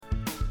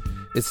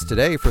It's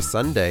today for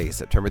Sunday,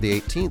 September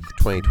the 18th,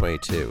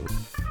 2022.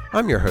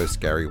 I'm your host,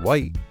 Gary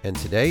White, and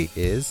today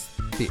is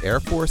the Air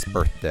Force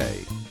birthday.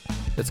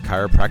 It's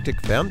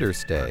Chiropractic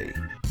Founders Day,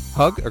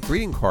 Hug a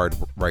Greeting Card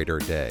Writer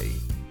Day,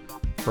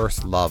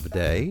 First Love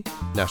Day,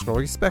 National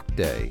Respect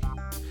Day,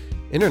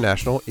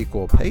 International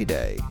Equal Pay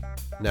Day,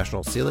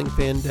 National Ceiling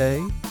Fan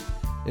Day,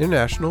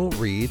 International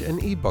Read an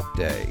eBook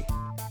Day,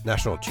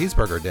 National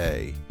Cheeseburger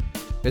Day,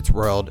 it's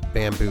World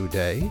Bamboo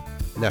Day,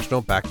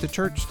 National Back to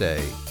Church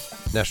Day,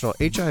 National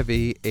HIV,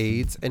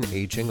 AIDS, and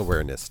Aging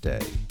Awareness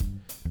Day,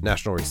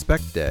 National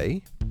Respect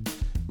Day,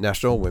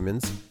 National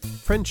Women's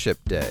Friendship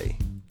Day,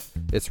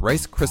 it's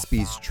Rice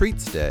Krispies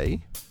Treats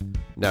Day,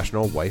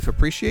 National Wife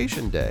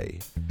Appreciation Day,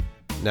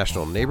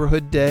 National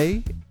Neighborhood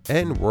Day,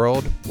 and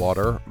World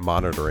Water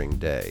Monitoring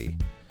Day.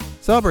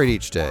 Celebrate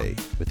each day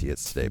with the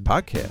It's Today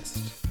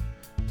podcast.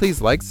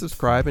 Please like,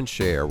 subscribe, and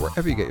share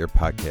wherever you get your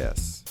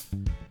podcasts.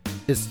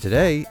 It's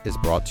Today is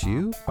brought to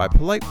you by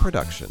Polite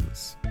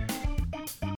Productions.